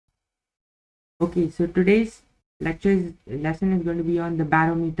Okay, so today's lesson is going to be on the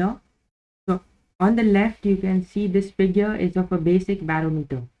barometer. So on the left, you can see this figure is of a basic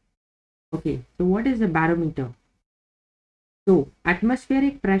barometer. Okay, so what is a barometer? So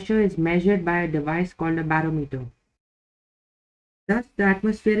atmospheric pressure is measured by a device called a barometer. Thus, the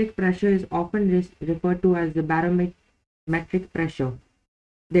atmospheric pressure is often referred to as the barometric pressure.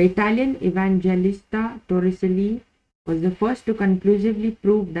 The Italian Evangelista Torricelli was the first to conclusively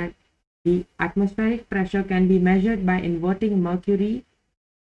prove that the atmospheric pressure can be measured by inverting mercury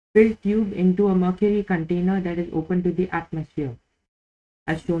filled tube into a mercury container that is open to the atmosphere,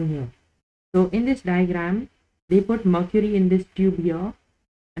 as shown here. So in this diagram, they put mercury in this tube here,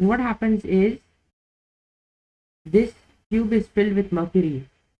 and what happens is this tube is filled with mercury,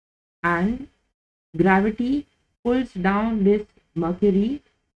 and gravity pulls down this mercury,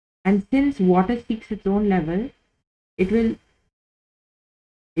 and since water seeks its own level, it will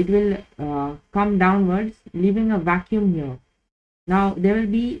come downwards, leaving a vacuum here. Now there will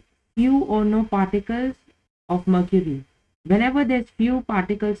be few or no particles of mercury. Whenever there's few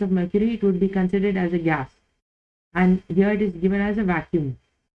particles of mercury, it would be considered as a gas, and here it is given as a vacuum.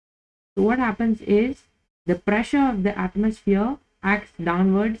 So what happens is the pressure of the atmosphere acts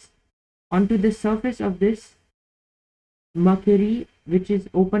downwards onto the surface of this mercury, which is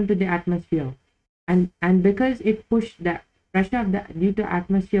open to the atmosphere, and because it pushed the pressure of the due to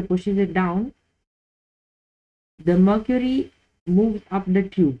atmosphere pushes it down, the mercury moves up the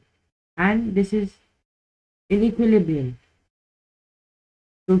tube, and this is in equilibrium.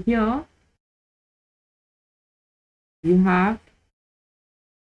 So here you have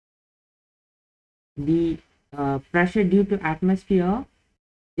the pressure due to atmosphere.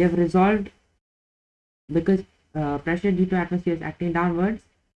 They have resolved because pressure due to atmosphere is acting downwards.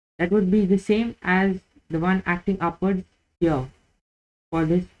 That would be the same as the one acting upwards here for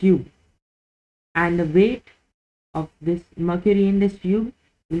this tube, and the weight of this mercury in this tube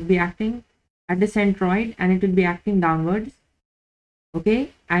will be acting at the centroid, and it will be acting downwards.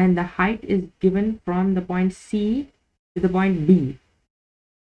 Okay, and the height is given from the point C to the point B.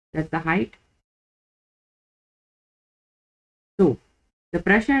 That's the height. So the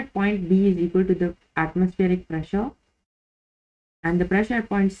pressure at point B is equal to the atmospheric pressure, and the pressure at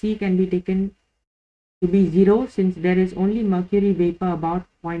point C can be taken to be 0 since there is only mercury vapor about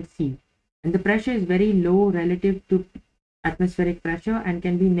point C, and the pressure is very low relative to atmospheric pressure and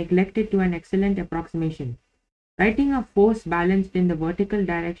can be neglected to an excellent approximation. Writing a force balanced in the vertical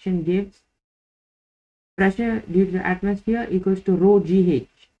direction gives pressure due to the atmosphere equals to rho GH.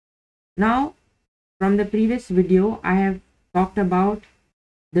 Now, from the previous video, I have talked about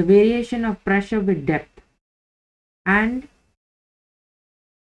the variation of pressure with depth, and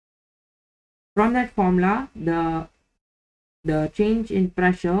from that formula, the change in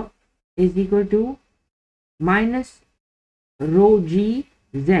pressure is equal to minus rho g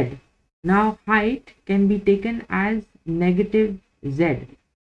z. Now height can be taken as negative z,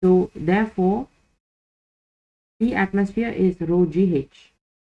 so therefore the atmosphere is rho gh,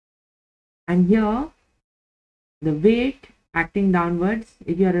 and here the weight acting downwards,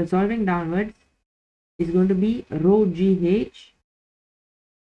 if you are resolving downwards, is going to be rho gh,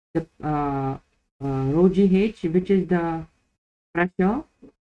 the rho gh, which is the pressure.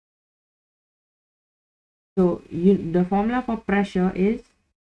 So the formula for pressure is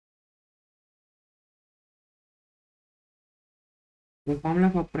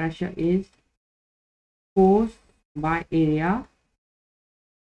force by area,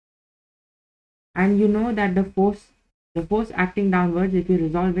 and you know that the force acting downwards, if you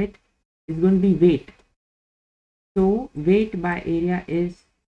resolve it, is going to be weight. So weight by area is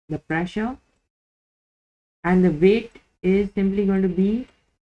the pressure, and the weight is simply going to be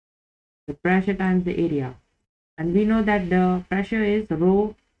the pressure times the area, and we know that the pressure is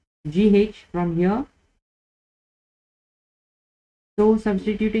rho gh from here. So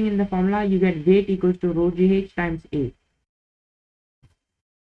substituting in the formula, you get weight equals to rho gh times A.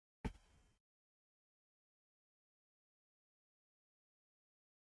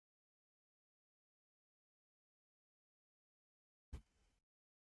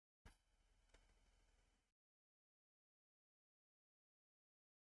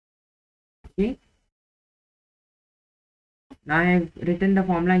 Okay, now I have written the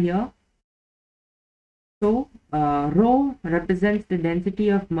formula here. So rho represents the density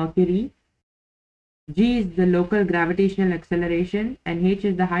of mercury, g is the local gravitational acceleration, and h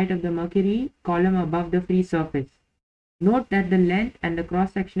is the height of the mercury column above the free surface. Note that the length and the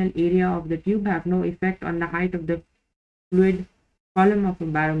cross-sectional area of the tube have no effect on the height of the fluid column of a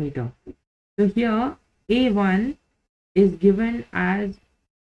barometer. So here A1 is given as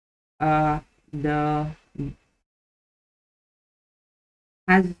the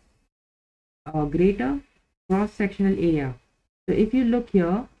has a greater cross-sectional area. So if you look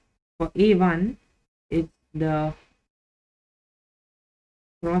here for A1, it's the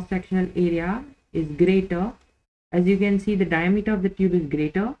cross-sectional area is greater. As you can see, the diameter of the tube is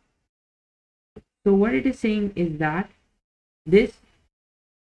greater. So what it is saying is that this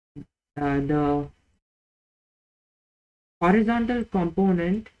the horizontal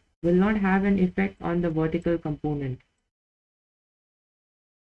component will not have an effect on the vertical component.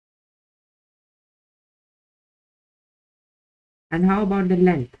 And how about the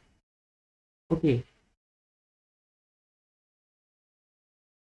length? Okay,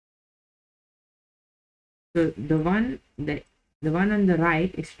 so the one on the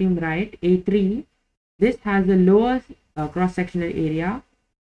right, extreme right, A3, this has the lowest cross-sectional area,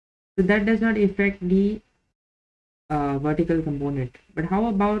 so that does not affect the vertical component. But how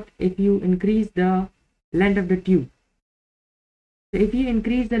about if you increase the length of the tube? So if you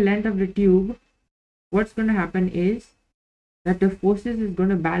increase the length of the tube, what's going to happen is that the forces is going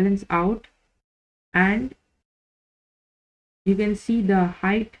to balance out, and you can see the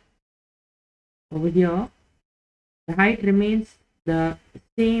height over here. The height remains the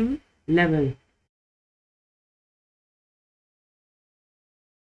same level.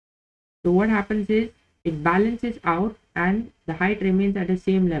 So what happens is it balances out and the height remains at the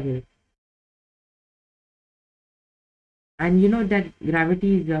same level. And you know that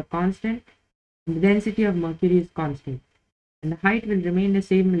gravity is constant, and the density of mercury is constant, and the height will remain the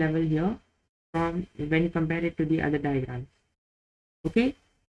same level here from when you compare it to the other diagrams. Okay,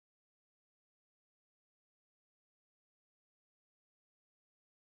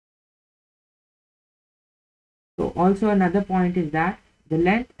 so also another point is that the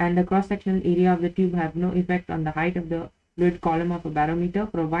length and the cross-sectional area of the tube have no effect on the height of the fluid column of a barometer,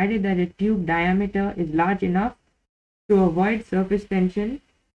 provided that the tube diameter is large enough to avoid surface tension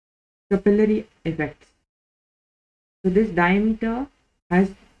capillary effects. So this diameter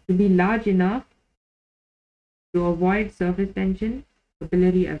has to be large enough to avoid surface tension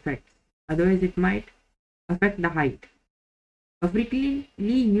capillary effects, otherwise it might affect the height. A frequently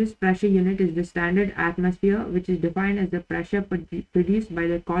used pressure unit is the standard atmosphere, which is defined as the pressure produced by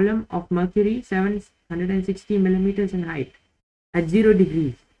the column of mercury 760 millimeters in height at 0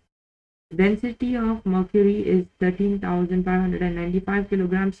 degrees. The density of mercury is 13,595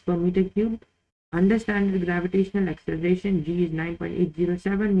 kilograms per meter cubed. Under standard gravitational acceleration, G is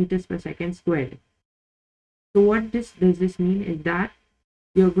 9.807 meters per second squared. So what does this mean is that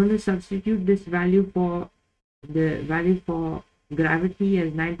you're going to substitute this value for the value for gravity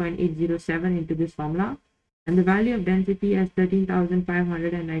as 9.807 into this formula, and the value of density as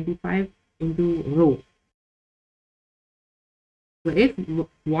 13,595 into rho. So if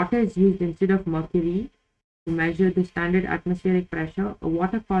water is used instead of mercury to measure the standard atmospheric pressure, a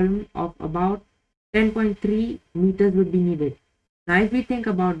water column of about 10.3 meters would be needed. Now if we think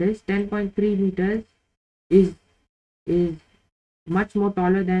about this, 10.3 meters is much more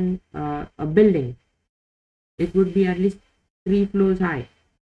taller than a building. It would be at least 3 floors high.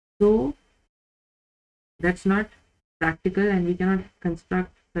 So that's not practical, and we cannot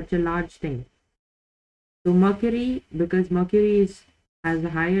construct such a large thing. So mercury, because mercury has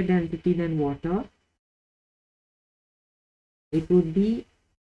a higher density than water, it would be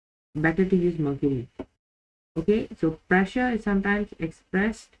better to use mercury. Okay, so pressure is sometimes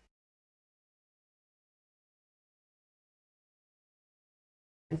expressed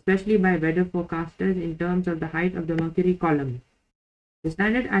especially by weather forecasters in terms of the height of the mercury column. The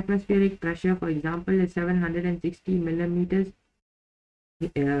standard atmospheric pressure, for example, is 760 millimeters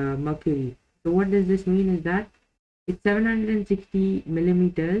mercury. So what does this mean is that it's 760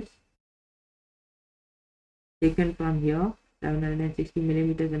 millimeters taken from here, 760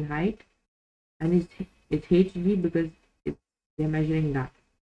 millimeters in height, and it's Hg because they're measuring that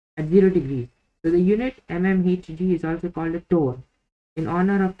at 0 degrees. So the unit mmHg is also called a torr in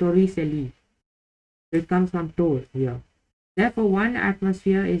honor of Torricelli. So it comes from torr here. Therefore, 1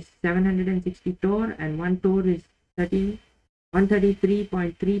 atmosphere is 760 torr and 1 torr is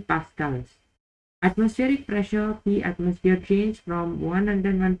 133.3 pascals. Atmospheric pressure P atmosphere changed from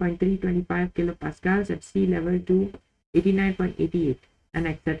 101.325 kilopascals at sea level to 89.88 and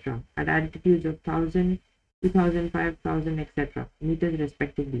etc. at altitudes of 1000, 2000, 5000, etc. meters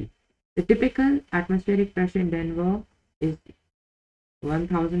respectively. The typical atmospheric pressure in Denver is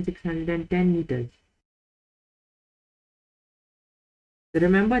 1610 meters. So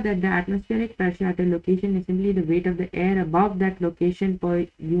remember that the atmospheric pressure at a location is simply the weight of the air above that location per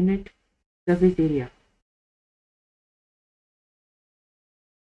unit surface area.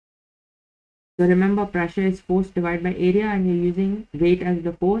 So remember, pressure is force divided by area, and you're using weight as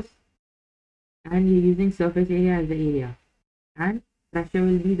the force, and you're using surface area as the area, and pressure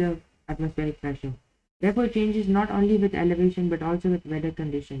will be the atmospheric pressure. Therefore, it changes not only with elevation but also with weather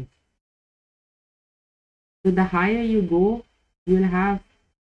conditions. So the higher you go, you'll have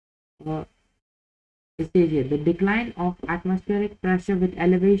it says here, the decline of atmospheric pressure with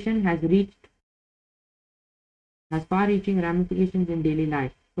elevation has far-reaching ramifications in daily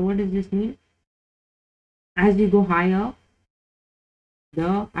life. So what does this mean? As you go higher,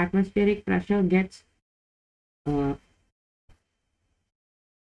 the atmospheric pressure gets uh,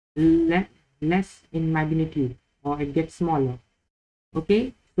 less in magnitude, or it gets smaller.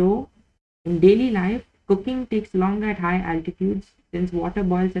 Okay, so in daily life, cooking takes longer at high altitudes since water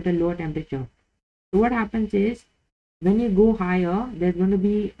boils at a lower temperature. So what happens is, when you go higher, there's going to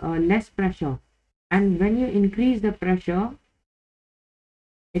be less pressure, and when you increase the pressure,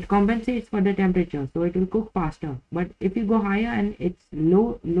 it compensates for the temperature, so it will cook faster. But if you go higher and it's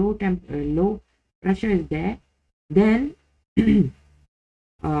low pressure is there, then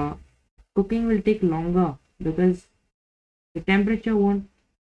cooking will take longer because the temperature won't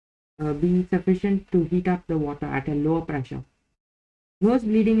be sufficient to heat up the water at a lower pressure. Nose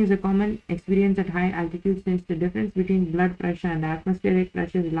bleeding is a common experience at high altitude since the difference between blood pressure and atmospheric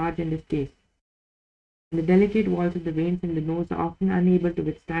pressure is large in this case. The delicate walls of the veins in the nose are often unable to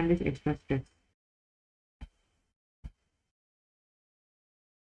withstand this extra stress.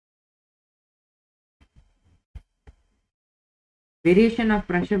 Variation of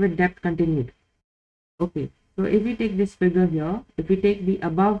pressure with depth continued. Okay, so if we take this figure here, if we take the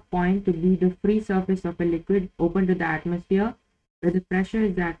above point to be the free surface of a liquid open to the atmosphere, where the pressure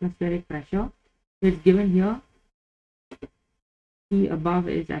is the atmospheric pressure, so it's given here, P above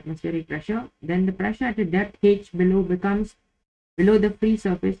is atmospheric pressure, then the pressure at a depth H below the free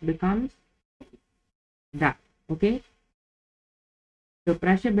surface becomes that. Okay, so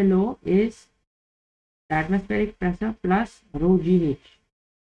pressure below is the atmospheric pressure plus rho GH.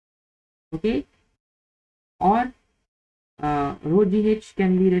 Okay, or rho GH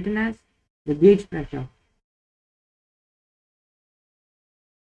can be written as the gauge pressure.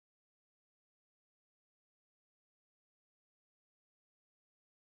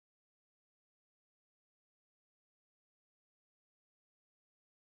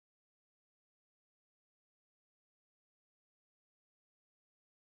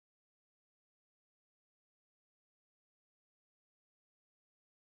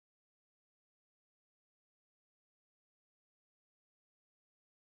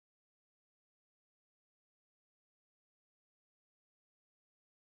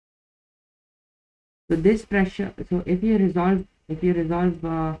 So this pressure, so if you resolve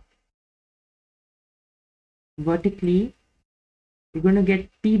vertically, you're going to get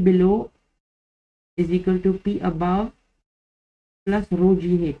P below is equal to P above plus rho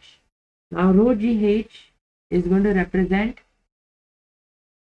GH. Now rho GH is going to represent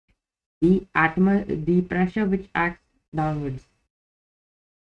the pressure which acts downwards.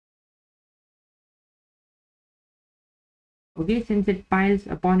 Okay, since it piles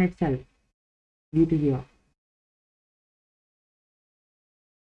upon itself due to here.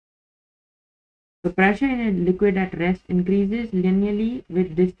 The pressure in a liquid at rest increases linearly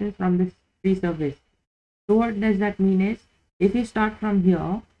with distance from the free surface. So what does that mean is, if you start from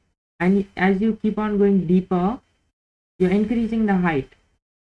here and as you keep on going deeper, you're increasing the height.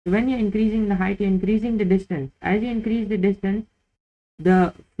 So when you're increasing the height, you're increasing the distance. As you increase the distance,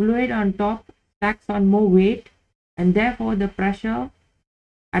 the fluid on top stacks on more weight, and therefore the pressure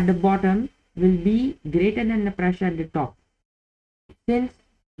at the bottom will be greater than the pressure at the top, since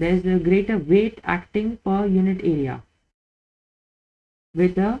there is a greater weight acting per unit area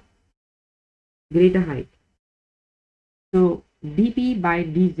with a greater height. So dP by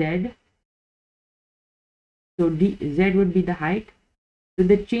dz, so z would be the height. So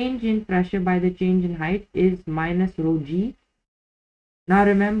the change in pressure by the change in height is minus rho g. Now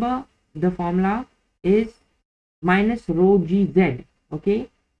remember, the formula is minus rho gz. Okay,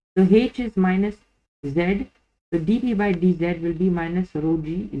 so h is minus z, so dP by dz will be minus rho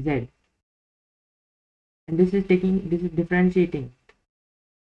gz, and this is differentiating.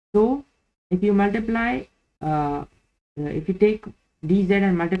 So if you multiply, if you take dz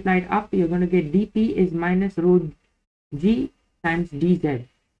and multiply it up, you're going to get dP is minus rho g times dz.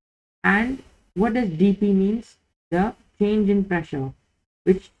 And what does dP means? The change in pressure,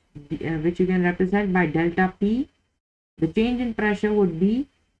 which you can represent by delta P. The change in pressure would be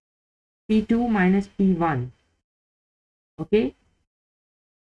P2 minus P1. Okay,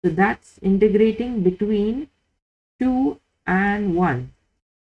 so that's integrating between 2 and 1.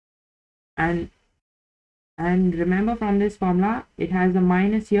 and remember, from this formula it has a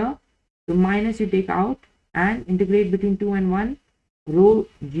minus here, so minus you take out and integrate between 2 and 1 rho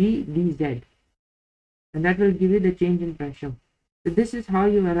g dz, and that will give you the change in pressure. So this is how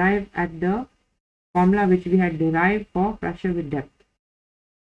you arrive at the formula which we had derived for pressure with depth.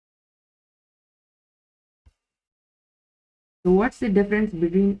 So what's the difference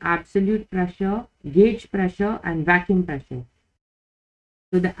between absolute pressure, gauge pressure, and vacuum pressure?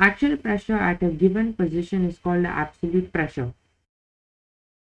 So the actual pressure at a given position is called the absolute pressure,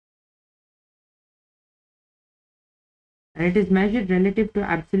 and it is measured relative to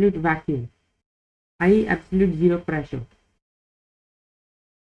absolute vacuum, i.e. absolute zero pressure.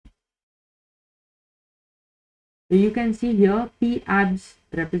 So you can see here P abs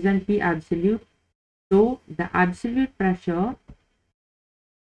represent P absolute. So the absolute pressure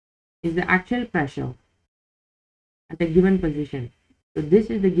is the actual pressure at a given position. So this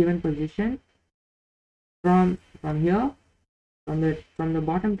is the given position from here, from the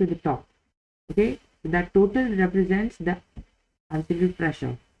bottom to the top. Okay, so that total represents the absolute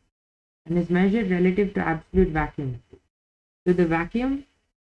pressure and is measured relative to absolute vacuum. So the vacuum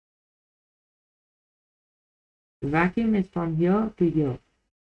is from here to here.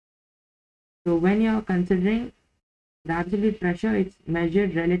 So when you're considering the absolute pressure, it's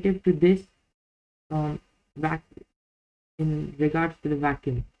measured relative to this vacuum in regards to the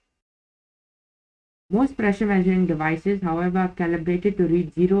vacuum. Most pressure measuring devices, however, are calibrated to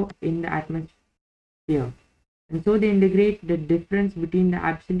read zero in the atmosphere, and so they integrate the difference between the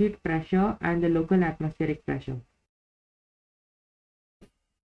absolute pressure and the local atmospheric pressure.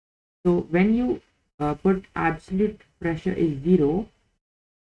 So when you put absolute pressure is zero,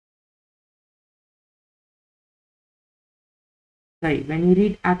 when you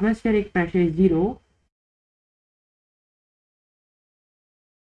read atmospheric pressure is zero,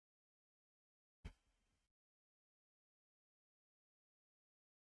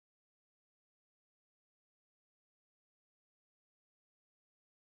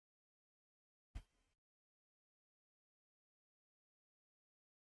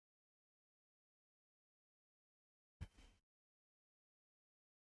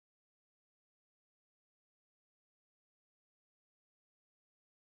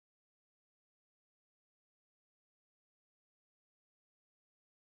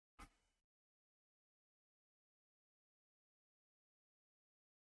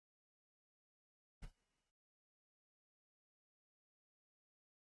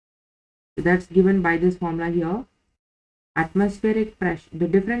 so that's given by this formula here. Atmospheric pressure, the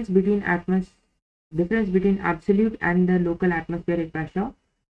difference between absolute and the local atmospheric pressure.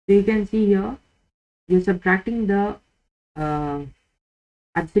 So you can see here, you're subtracting the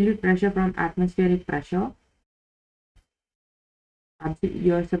absolute pressure from atmospheric pressure.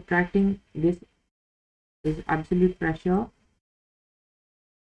 You're subtracting this absolute pressure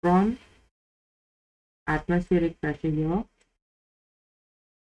from atmospheric pressure here,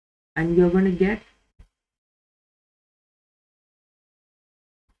 and you're going to get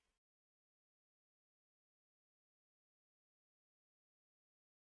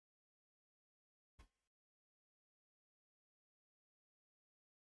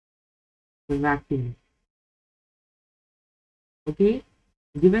the vacuum. Okay,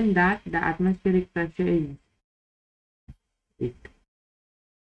 given that the atmospheric pressure is it.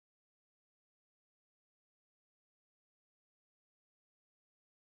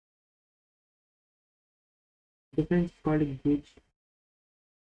 Difference is called a gauge.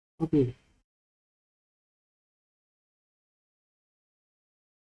 Okay,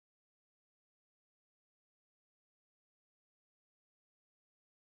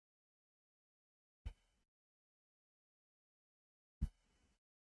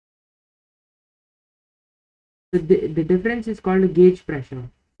 so the difference is called a gauge pressure.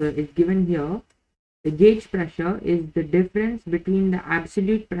 So it's given here. The gauge pressure is the difference between the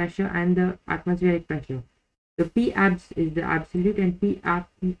absolute pressure and the atmospheric pressure. So P abs is the absolute and P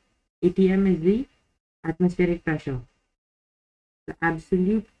ATM is the atmospheric pressure. The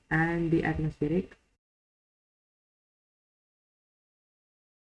absolute and the atmospheric.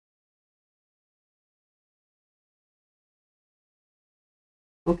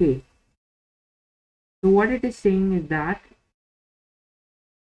 Okay, so what it is saying is that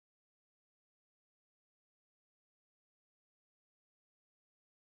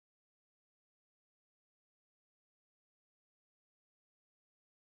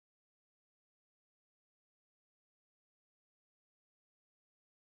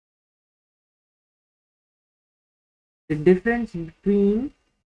the difference between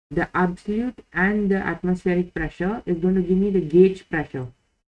the absolute and the atmospheric pressure is going to give me the gauge pressure.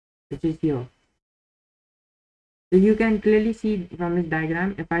 which is here. So you can clearly see from this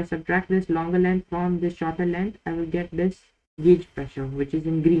diagram, if I subtract this longer length from this shorter length, I will get this gauge pressure, which is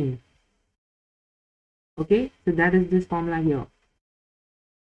in green. Okay, so that is this formula here.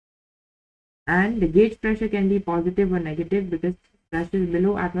 And the gauge pressure can be positive or negative because pressures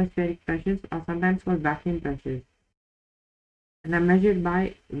below atmospheric pressures are sometimes called vacuum pressures and are measured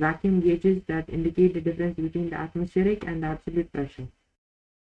by vacuum gauges that indicate the difference between the atmospheric and the absolute pressure.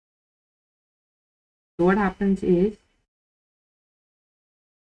 So what happens is,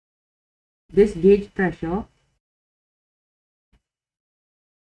 this gauge pressure,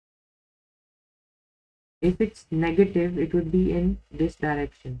 if it's negative, it would be in this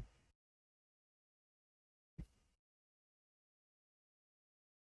direction.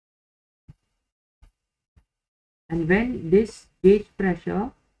 And when this gauge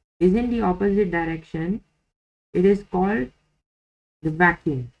pressure is in the opposite direction, it is called the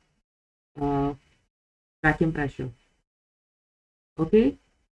vacuum pressure. Okay,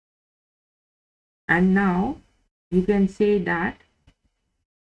 and now you can say that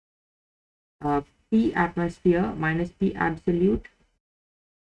P atmosphere minus P absolute,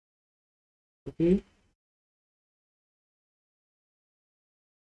 okay,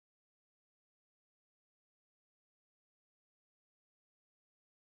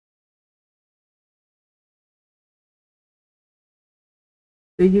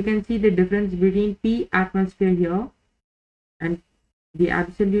 so you can see the difference between P atmosphere here and the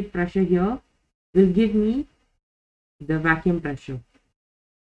absolute pressure here will give me the vacuum pressure.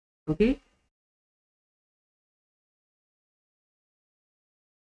 Okay,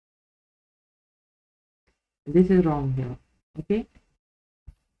 this is wrong here. Okay,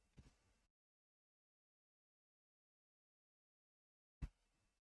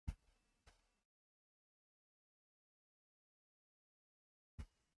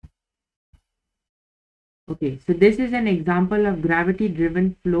 okay, so this is an example of gravity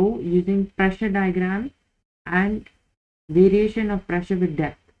driven flow using pressure diagram and variation of pressure with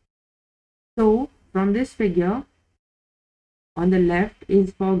depth. So from this figure on the left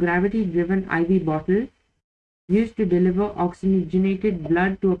is for gravity driven IV bottle used to deliver oxygenated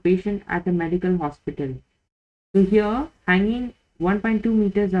blood to a patient at a medical hospital. So here, hanging 1.2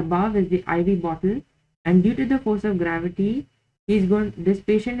 meters above is the IV bottle, and due to the force of gravity, this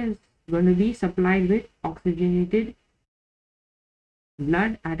patient is going to be supplied with oxygenated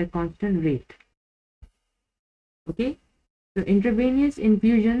blood at a constant rate. Okay, so intravenous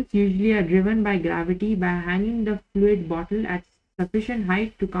infusions usually are driven by gravity by hanging the fluid bottle at sufficient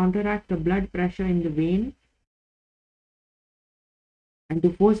height to counteract the blood pressure in the vein and to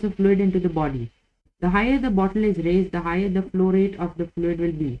force the fluid into the body. The higher the bottle is raised, the higher the flow rate of the fluid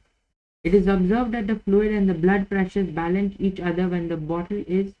will be. It is observed that the fluid and the blood pressures balance each other when the bottle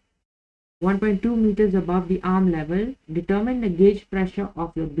is 1.2 meters above the arm level. Determine the gauge pressure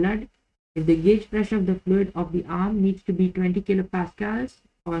of the blood. If the gauge pressure of the fluid of the arm needs to be 20 kilopascals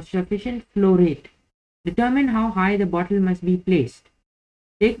or sufficient flow rate, determine how high the bottle must be placed.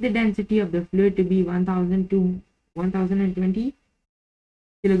 Take the density of the fluid to be 1000 to 1020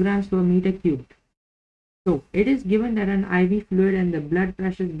 kilograms per meter cubed. So it is given that an IV fluid and the blood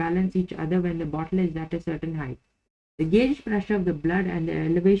pressures balance each other when the bottle is at a certain height. The gauge pressure of the blood and the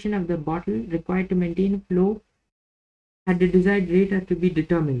elevation of the bottle required to maintain flow at the desired rate are to be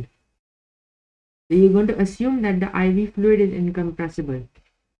determined. So you're going to assume that the IV fluid is incompressible.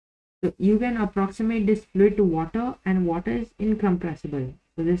 So you can approximate this fluid to water, and water is incompressible.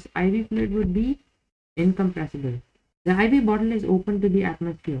 So this IV fluid would be incompressible. The IV bottle is open to the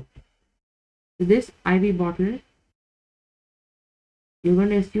atmosphere. So this IV bottle, you're going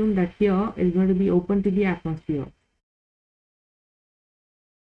to assume that here is going to be open to the atmosphere.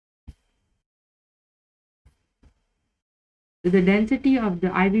 So the density of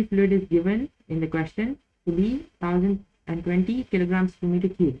the IV fluid is given in the question to be 1020 kilograms per meter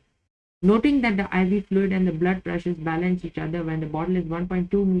cube. Noting that the IV fluid and the blood pressures balance each other when the bottle is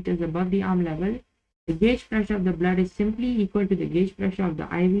 1.2 meters above the arm level, the gauge pressure of the blood is simply equal to the gauge pressure of the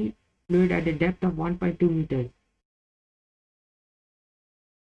IV fluid at a depth of 1.2 meters.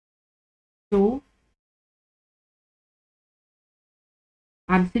 So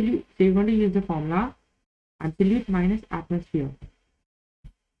absolute, so you're going to use the formula absolute minus atmosphere.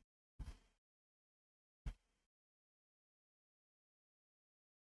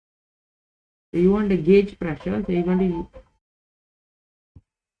 So you want the gauge pressure, so you're going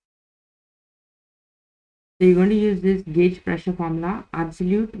to use this gauge pressure formula,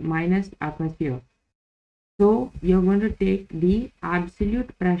 absolute minus atmosphere. So you're going to take the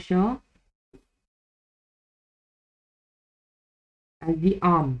absolute pressure as the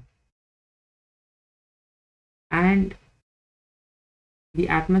arm. and the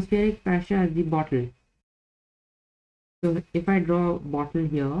atmospheric pressure as the bottle. So if I draw a bottle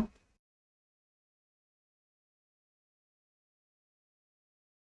here,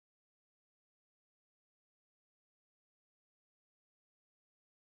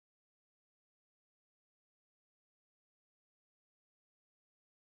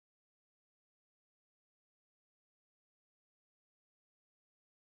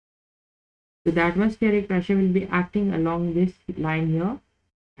 so the atmospheric pressure will be acting along this line here,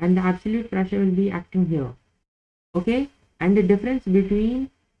 and the absolute pressure will be acting here. Okay, and the difference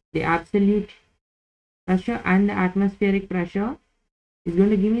between the absolute pressure and the atmospheric pressure is going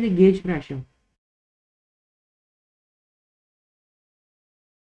to give me the gauge pressure.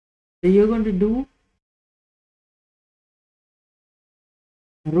 So you're going to do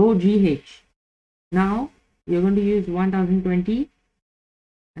rho GH. Now you're going to use 1020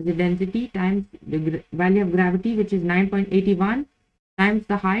 as the density times the value of gravity, which is 9.81, times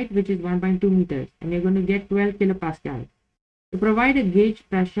the height, which is 1.2 meters, and you're going to get 12 kilopascals. To provide a gauge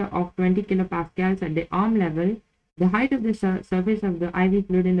pressure of 20 kilopascals at the arm level, the height of the surface of the IV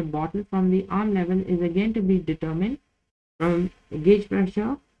fluid in the bottle from the arm level is again to be determined from the gauge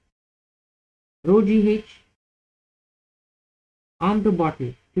pressure rho GH arm to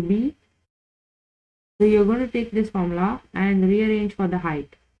bottle to be. So you're going to take this formula and rearrange for the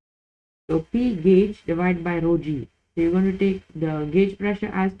height. So P gauge divided by rho G. So you're going to take the gauge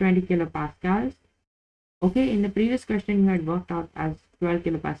pressure as 20 kilopascals. Okay, in the previous question you had worked out as 12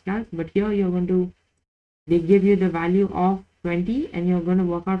 kilopascals, but here you're going to, they give you the value of 20 and you're going to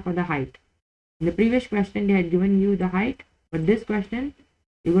work out for the height. In the previous question they had given you the height, but this question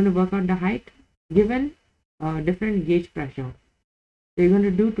you're going to work out the height given different gauge pressure. So you're going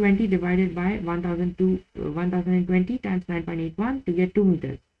to do 20 divided by 1020 times 9.81 to get 2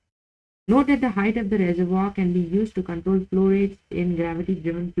 meters. Note that the height of the reservoir can be used to control flow rates in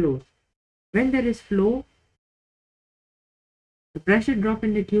gravity-driven flows. When there is flow, the pressure drop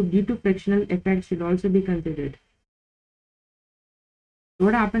in the tube due to frictional effects should also be considered. So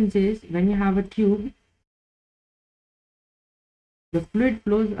what happens is, when you have a tube, the fluid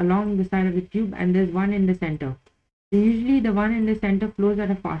flows along the side of the tube and there's one in the center. So usually the one in the center flows at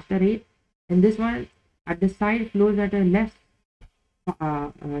a faster rate, and this one at the side flows at a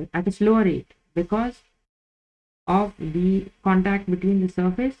slower rate because of the contact between the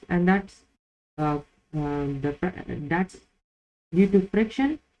surface, and that's due to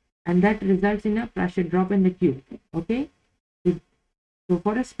friction, and that results in a pressure drop in the tube. Okay, so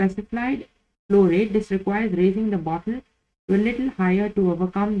for a specified flow rate, this requires raising the bottle to a little higher to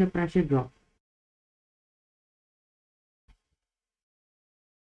overcome the pressure drop.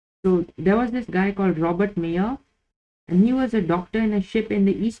 So there was this guy called Robert Mayer, and he was a doctor in a ship in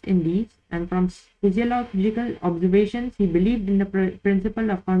the East Indies, and from physiological observations he believed in the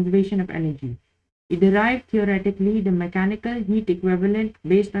principle of conservation of energy. He derived theoretically the mechanical heat equivalent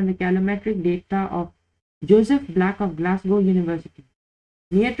based on the calorimetric data of Joseph Black of Glasgow University.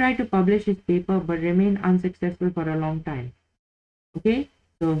 He had tried to publish his paper but remained unsuccessful for a long time. Okay,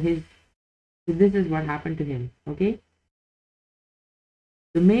 so this is what happened to him. Okay,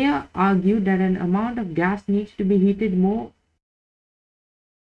 the Mayer argued that an amount of gas needs to be heated more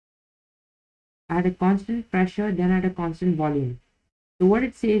at a constant pressure than at a constant volume. So what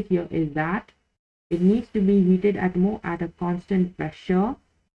it says here is that it needs to be heated at a constant pressure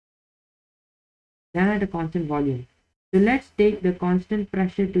than at a constant volume. So let's take the constant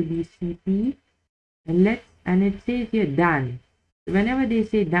pressure to be Cp, and it says here than. So whenever they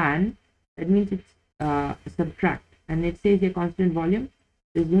say than, that means it's subtract, and it says here constant volume,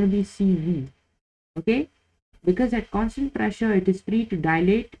 so it's going to be Cv. Okay, because at constant pressure it is free to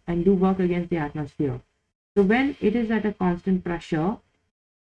dilate and do work against the atmosphere. So when it is at a constant pressure,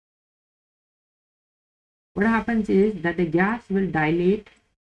 what happens is that the gas will dilate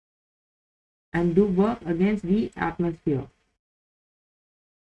and do work against the atmosphere.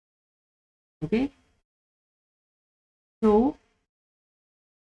 Okay, so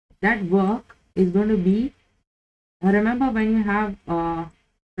that work is going to be, remember when you have a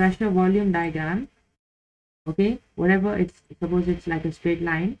pressure volume diagram, okay, whatever, it's suppose it's like a straight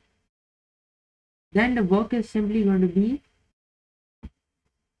line, then the work is simply going to be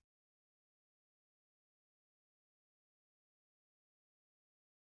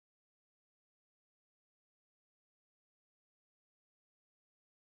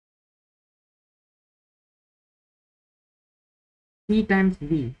P times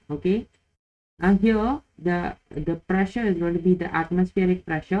V. Okay, and here the pressure is going to be the atmospheric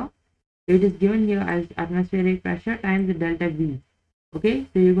pressure. It is given here as atmospheric pressure times the delta V. Okay,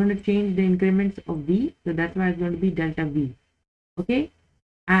 so you're going to change the increments of V, so that's why it's going to be delta V. Okay,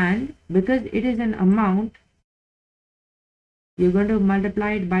 and because it is an amount, you're going to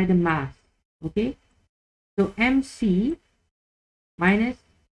multiply it by the mass. Okay, so MC minus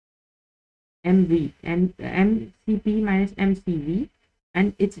MV and MCP minus MCV,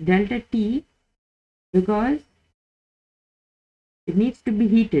 and it's delta T because it needs to be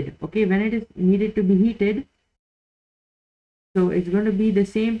heated. Okay, when it is needed to be heated, so it's going to be the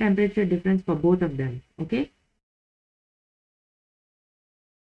same temperature difference for both of them. Okay,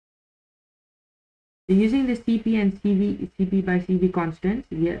 so using the Cp and Cp by Cv constants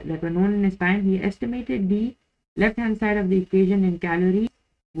that were known in his time, he estimated the left hand side of the equation in calories,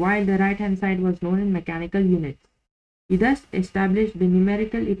 while the right hand side was known in mechanical units. He thus established the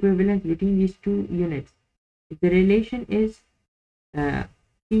numerical equivalence between these two units. If the relation is Cv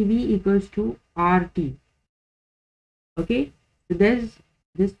equals to RT. Okay, so there's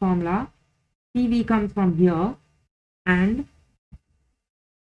this formula. Cv comes from here, and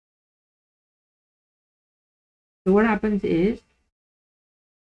so what happens is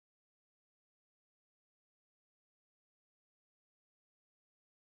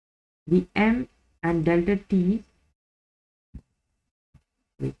the M and delta T.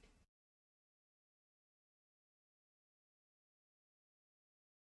 Wait.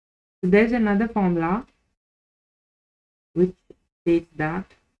 So there's another formula which states that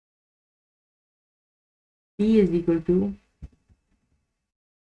T is equal to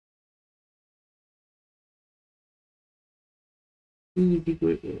Cv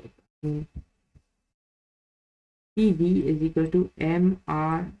is equal to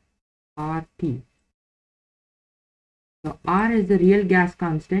MRRT. So R is the real gas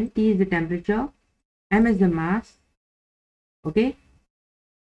constant, T is the temperature, M is the mass. Okay,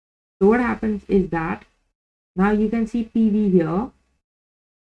 so what happens is that now you can see PV here.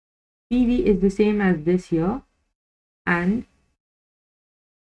 PV is the same as this here, and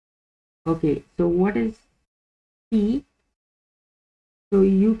okay, so what is T? So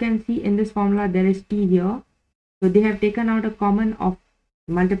you can see in this formula there is T here. So they have taken out a common of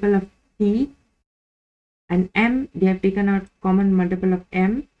multiple of T, and M they have taken out common multiple of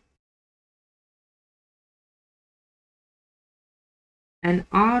M, and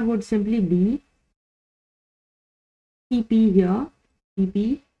R would simply be Cp here,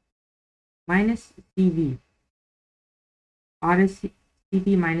 Cp minus Cv. R is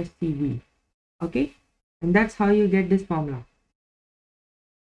Cp minus Cv. Okay, and that's how you get this formula.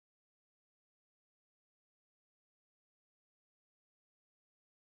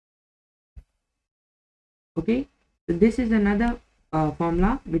 Okay, so this is another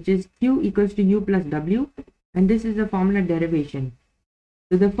formula which is Q equals to U plus W, and this is the formula derivation.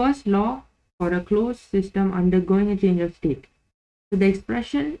 So the first law for a closed system undergoing a change of state. So the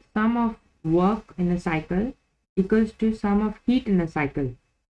expression sum of work in a cycle equals to sum of heat in a cycle.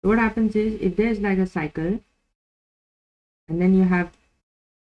 So what happens is, if there's like a cycle, and then you have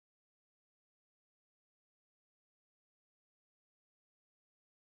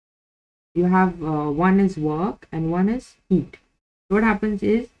one is work and one is heat. So what happens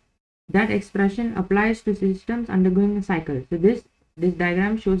is that expression applies to systems undergoing a cycle. So this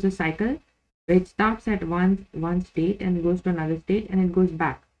diagram shows a cycle where it starts at one state and goes to another state and it goes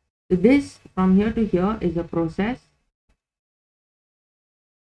back. So this from here to here is a process.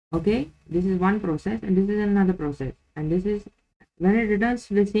 Okay, this is one process and this is another process, and this is when it returns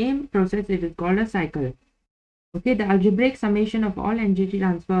to the same process, it is called a cycle. Okay, the algebraic summation of all energy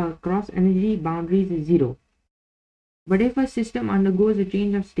transfer across energy boundaries is 0. But if a system undergoes a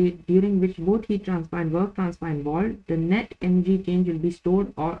change of state during which both heat transfer and work transfer are involved, the net energy change will be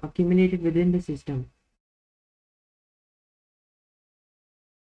stored or accumulated within the system.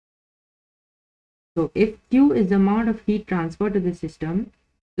 So if Q is the amount of heat transferred to the system,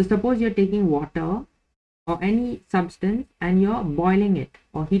 so suppose you're taking water or any substance and you're boiling it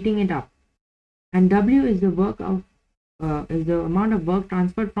or heating it up, and W is the amount of work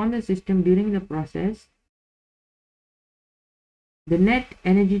transferred from the system during the process, the net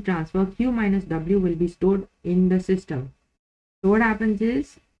energy transfer Q minus W will be stored in the system. So what happens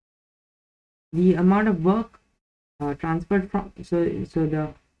is the amount of work transferred from, so the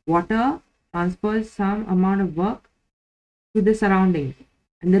water transfers some amount of work to the surroundings,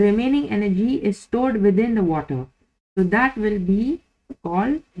 and the remaining energy is stored within the water. So that will be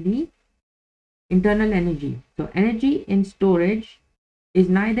called the internal energy. So energy in storage is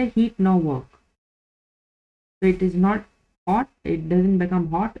neither heat nor work. So it is not hot, it doesn't become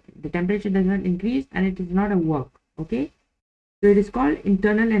hot, the temperature does not increase, and it is not a work. Okay, so it is called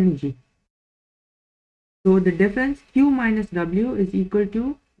internal energy. So the difference Q minus W is equal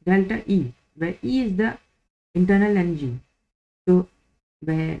to delta E, where E is the internal energy. So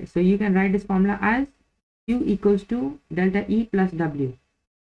you can write this formula as Q equals to delta E plus W,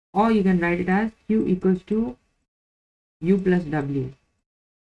 or you can write it as Q equals to U plus W,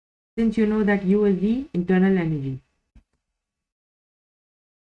 since you know that U is the internal energy.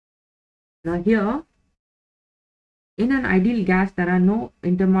 Now here, in an ideal gas, there are no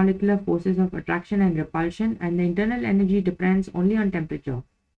intermolecular forces of attraction and repulsion, and the internal energy depends only on temperature.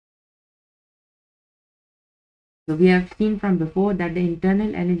 So we have seen from before that the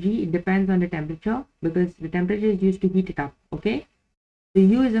internal energy depends on the temperature, because the temperature is used to heat it up. Okay, so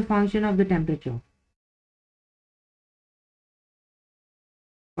U is a function of the temperature.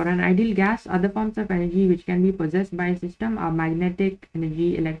 For an ideal gas, other forms of energy which can be possessed by a system are magnetic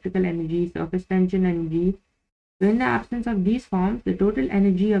energy, electrical energy, surface tension energy. So in the absence of these forms, the total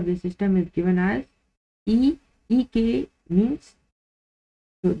energy of the system is given as EK, means,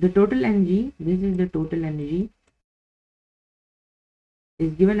 so the total energy, this is the total energy,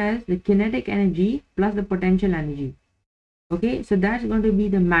 is given as the kinetic energy plus the potential energy. Okay, so that's going to be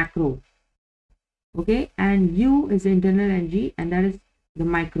the macro. Okay, and U is the internal energy, and that is the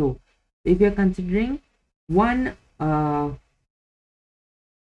micro. If you're considering one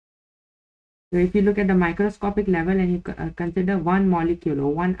so if you look at the microscopic level and you consider one molecule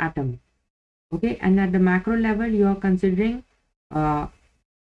or one atom, okay, and at the macro level you are considering like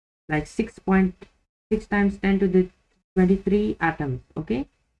 6.6 times 10 to the 23 atoms, okay,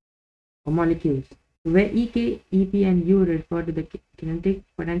 or molecules, where EK, EP and U refer to the kinetic,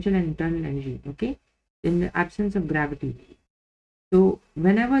 potential and internal energy, okay, in the absence of gravity. So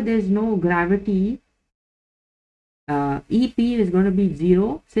whenever there is no gravity, EP is going to be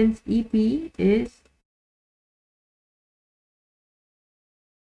 0, since EP is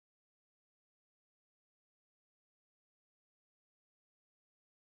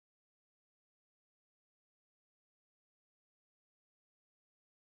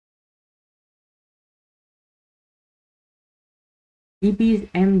EP is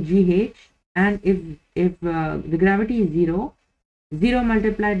mgh, and if the gravity is 0, 0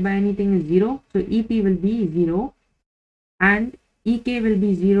 multiplied by anything is 0, so EP will be 0 and EK will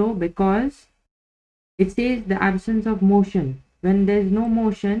be 0, because it says the absence of motion. When there is no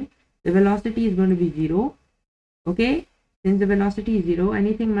motion, the velocity is going to be 0. Okay, since the velocity is 0,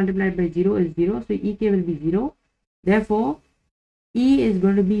 anything multiplied by 0 is 0, so EK will be 0. Therefore E is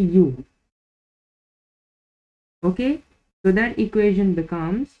going to be U. Okay, so that equation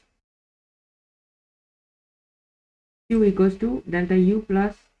becomes Q equals to delta U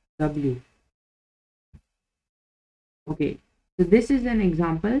plus W. Okay, so this is an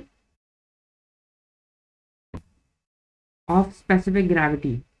example of specific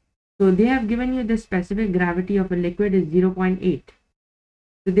gravity. So they have given you the specific gravity of a liquid is 0.8.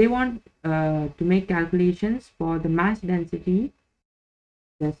 So they want to make calculations for the mass density,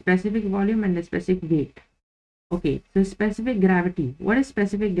 the specific volume and the specific weight. Okay, so specific gravity. What is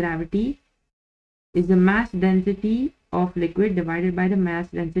specific gravity? Is the mass density of liquid divided by the mass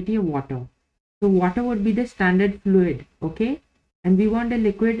density of water. So water would be the standard fluid, okay, and we want the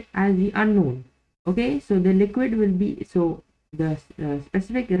liquid as the unknown. Okay, so the liquid will be, so the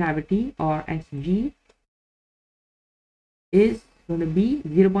specific gravity, or Sg, is going to be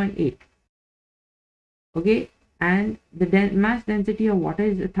 0.8. okay, and the mass density of water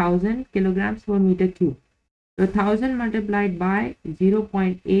is 1000 kilograms per meter cube. So 1000 multiplied by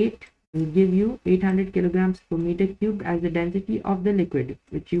 0.8 will give you 800 kilograms per meter cube as the density of the liquid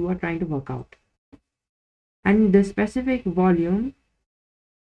which you are trying to work out. And the specific volume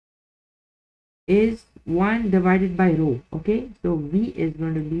is 1 divided by rho. Okay, so V is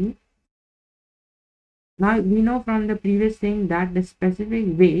going to be, now we know from the previous thing that the specific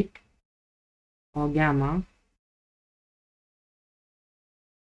weight, or gamma,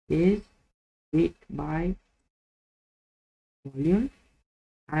 is weight by volume,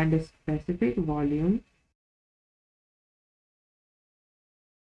 and the specific volume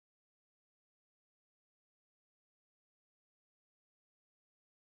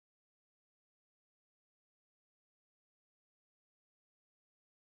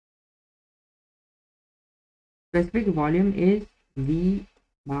is V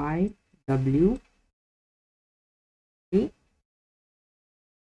by W. Okay,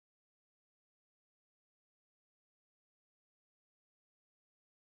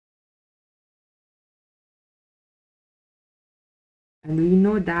 and we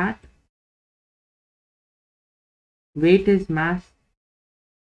know that weight is mass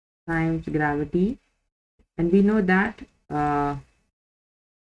times gravity, and we know that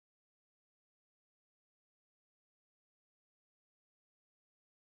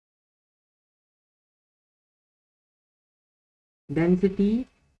density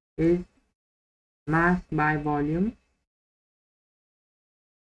is mass by volume,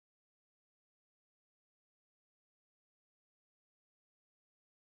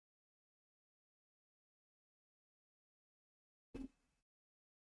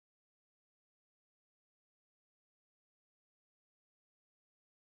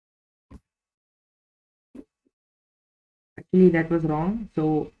 actually that was wrong,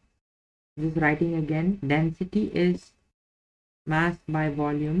 so just writing again, density is mass by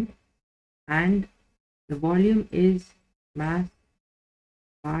volume, and the volume is mass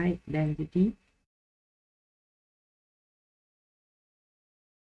by density.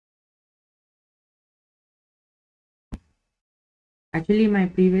 Actually my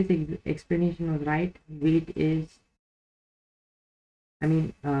previous explanation was right. Weight is, I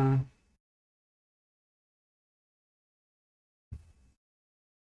mean,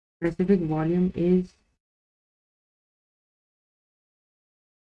 specific volume is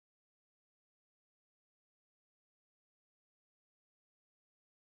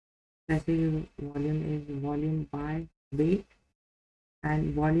volume by weight,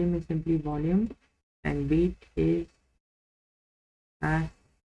 and volume is simply volume, and weight is mass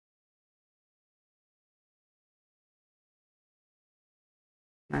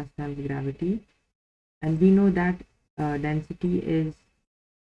times gravity. And we know that density is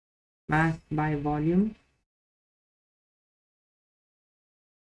mass by volume,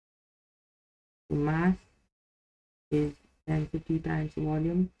 so mass is density times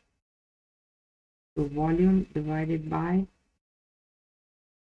volume, so volume divided by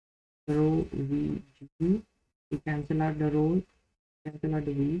rho v g. We cancel out the rho, cancel out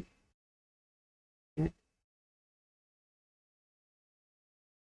the v. Yes.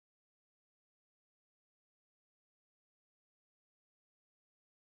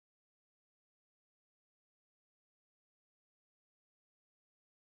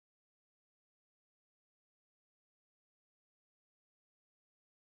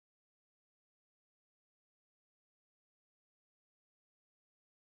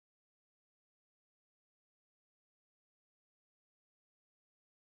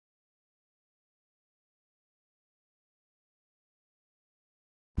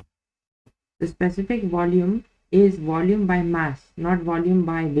 The specific volume is volume by mass, not volume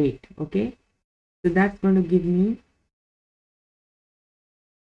by weight. Okay, so that's going to give me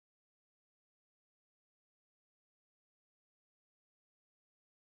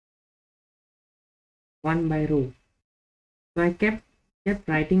one by rho. So I kept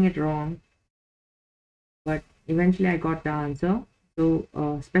writing it wrong, but eventually I got the answer. So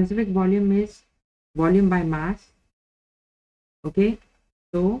specific volume is volume by mass. Okay,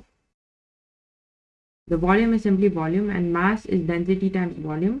 so the volume is simply volume, and mass is density times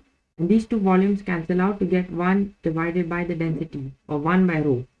volume, and these two volumes cancel out to get 1 divided by the density, or 1 by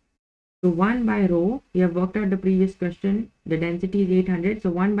rho. So 1 by rho, we have worked out the previous question, the density is 800, so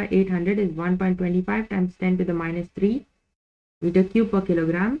 1 by 800 is 1.25 times 10 to the minus 3 meter cube per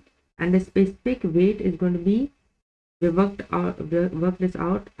kilogram, and the specific weight is going to be, we worked this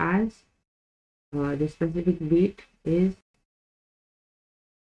out as the specific weight is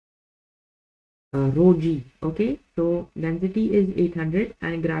rho g. Okay, so density is 800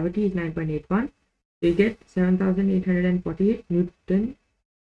 and gravity is 9.81, so you get 7848 Newton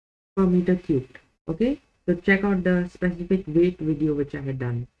per meter cubed. Okay, so check out the specific weight video which I had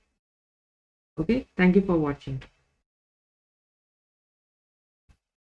done. Okay, thank you for watching.